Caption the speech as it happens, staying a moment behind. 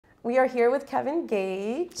We are here with Kevin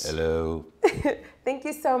Gage. Hello. Thank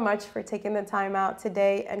you so much for taking the time out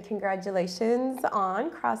today, and congratulations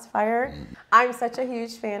on Crossfire. I'm such a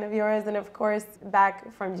huge fan of yours, and of course,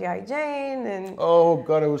 back from G.I. Jane. And Oh,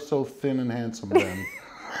 God, I was so thin and handsome then.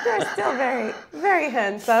 you're still very, very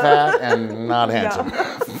handsome. Fat and not handsome.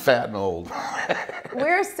 Fat and old.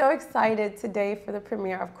 We're so excited today for the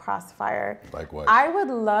premiere of Crossfire. Likewise. I would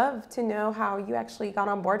love to know how you actually got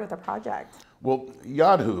on board with the project. Well,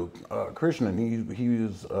 Yadhu Krishnan,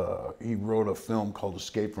 he wrote a film called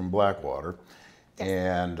Escape from Blackwater, yes.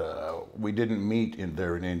 And we didn't meet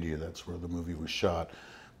there in India. That's where the movie was shot.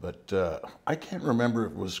 But I can't remember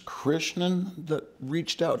if it was Krishnan that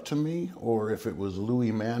reached out to me or if it was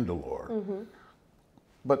Louis Mandylor. Mm-hmm.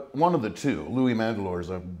 But one of the two. Louis Mandylor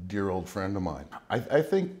is a dear old friend of mine. I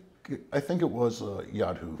think it was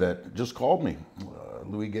Yadhu that just called me.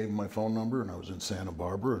 Louis gave me my phone number, and I was in Santa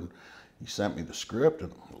Barbara, and he sent me the script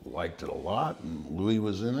and liked it a lot, and Louis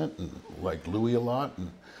was in it and liked Louis a lot,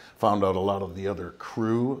 and found out a lot of the other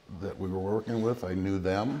crew that we were working with. I knew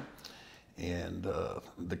them, and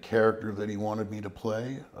the character that he wanted me to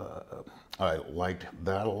play, I liked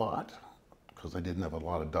that a lot because I didn't have a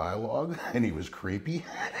lot of dialogue, and he was creepy,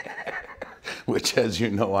 which, as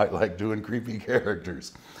you know, I like doing creepy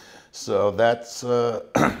characters. So that's how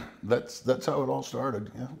it all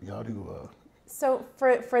started. Yeah, Yadhu. So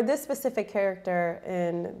for this specific character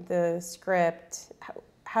in the script,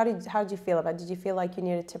 how did you feel about it? Did you feel like you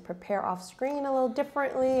needed to prepare off screen a little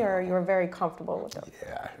differently, or you were very comfortable with it?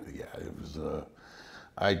 Yeah, it was.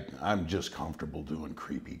 I'm just comfortable doing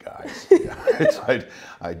creepy guys. Yeah,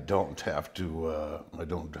 I don't have to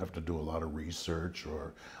do a lot of research,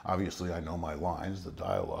 or obviously I know my lines, the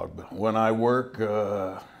dialogue. But when I work.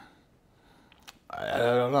 I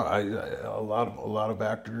don't know. A lot of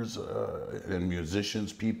actors and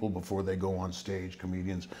musicians, people before they go on stage,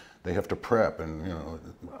 comedians, they have to prep, and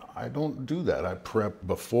I don't do that. I prep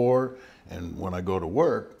before, and when I go to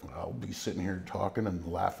work, I'll be sitting here talking and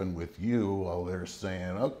laughing with you while they're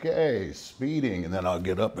saying, "Okay, speeding," and then I'll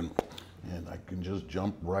get up and I can just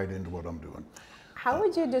jump right into what I'm doing. How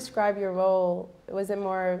would you describe your role? Was it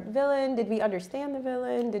more villain? Did we understand the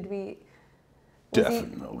villain?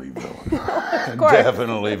 Definitely villain. Of course.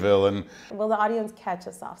 Definitely villain. Will the audience catch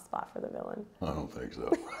a soft spot for the villain? I don't think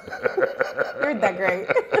so. You're that great.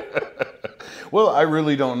 Well, I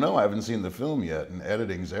really don't know. I haven't seen the film yet, and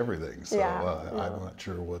editing's everything. So yeah. I'm not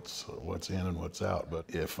sure what's in and what's out. But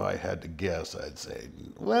if I had to guess, I'd say,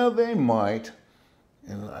 well, they might.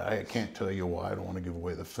 And I can't tell you why. I don't want to give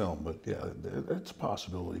away the film, but yeah, it's a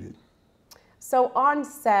possibility. So on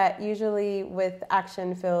set, usually with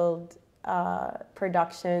action-filled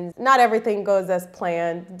productions, not everything goes as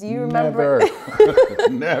planned. Do you remember? Never.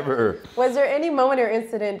 Never. Was there any moment or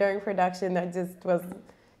incident during production that just was,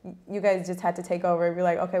 you guys just had to take over and be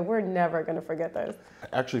like, okay, we're never going to forget this?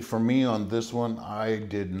 Actually, for me on this one, I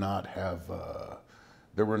did not have,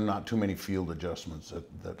 there were not too many field adjustments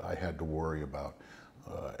that I had to worry about.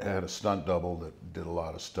 I had a stunt double that did a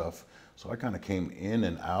lot of stuff, so I kind of came in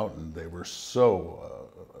and out, and they were so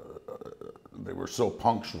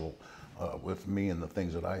punctual with me and the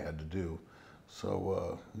things that I had to do.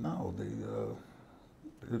 So no,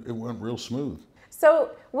 it went real smooth.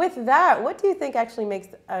 So with that, what do you think actually makes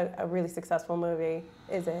a really successful movie?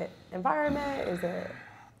 Is it environment? Is it?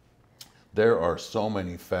 There are so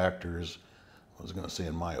many factors. I was going to say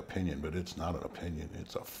in my opinion, but it's not an opinion,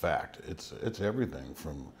 it's a fact. It's everything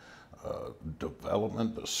from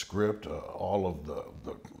development, the script, all of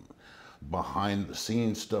the behind the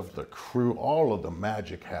scenes stuff, the crew, all of the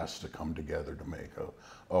magic has to come together to make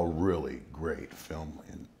a really great film.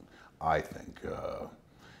 And I think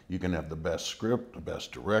you can have the best script, the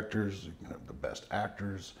best directors, you can have the best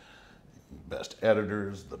actors, best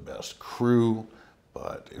editors, the best crew,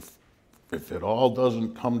 but if it all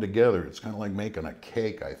doesn't come together, it's kind of like making a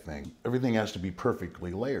cake, I think. Everything has to be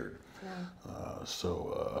perfectly layered.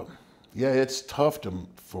 Yeah. Yeah, it's tough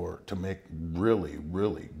to make really,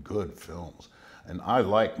 really good films. And I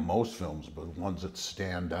like most films, but ones that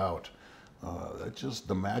stand out,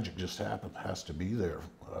 the magic just has to be there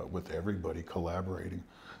with everybody collaborating.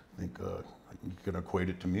 I think you can equate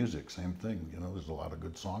it to music, same thing. There's a lot of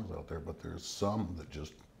good songs out there, but there's some that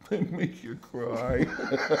just make you cry.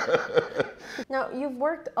 Now, you've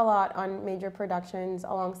worked a lot on major productions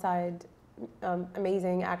alongside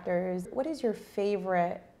amazing actors. What is your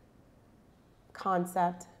favorite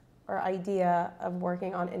concept or idea of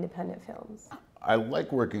working on independent films? I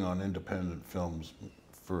like working on independent films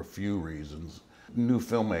for a few reasons. New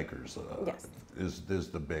filmmakers yes. is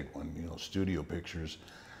the big one. Studio pictures,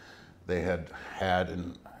 they had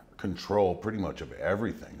in control pretty much of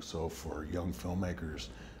everything. So for young filmmakers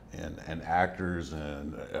and actors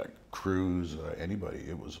and crews, anybody,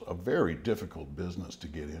 it was a very difficult business to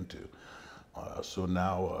get into. So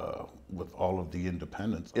now with all of the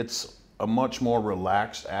independence, it's a much more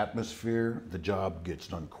relaxed atmosphere. The job gets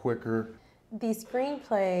done quicker. The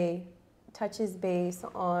screenplay touches base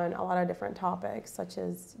on a lot of different topics, such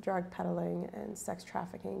as drug peddling and sex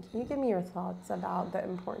trafficking. Can you give me your thoughts about the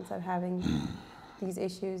importance of having these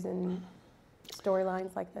issues and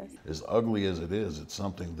storylines like this? As ugly as it is, it's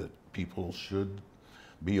something that people should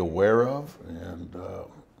be aware of, and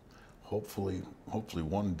hopefully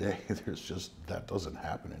one day that doesn't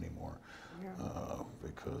happen anymore,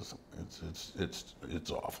 because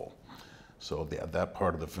it's awful. So that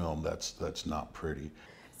part of the film, that's not pretty.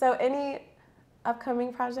 So any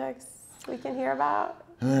upcoming projects we can hear about?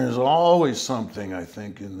 There's always something, I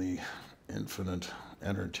think, in the infinite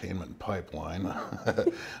entertainment pipeline.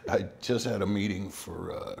 I just had a meeting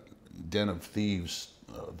for Den of Thieves,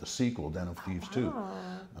 the sequel, Den of Thieves 2.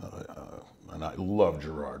 And I love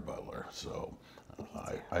Gerard Butler, so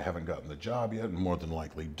I haven't gotten the job yet, and more than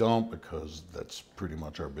likely don't, because that's pretty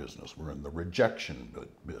much our business. We're in the rejection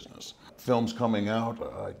business. Film's coming out.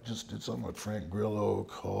 I just did something with Frank Grillo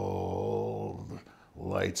called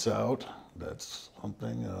Lights Out. That's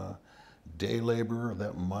something. Day Labor,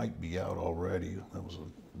 that might be out already. That was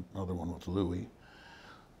another one with Louis.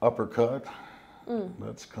 Uppercut,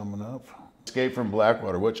 that's coming up. Escape from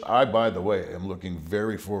Blackwater, which I, by the way, am looking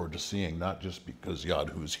very forward to seeing, not just because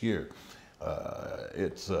Yadhu's here.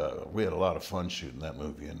 We had a lot of fun shooting that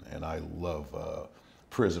movie, and I love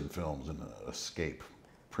prison films and escape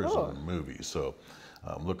prison movies, so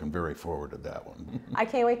I'm looking very forward to that one. I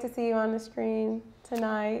can't wait to see you on the screen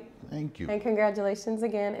tonight. Thank you. And congratulations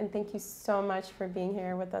again, and thank you so much for being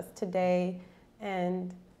here with us today.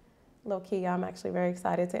 And low-key, I'm actually very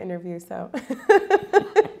excited to interview, so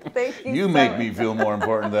thank you. You make me feel more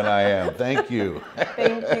important than I am. Thank you.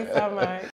 Thank you so much.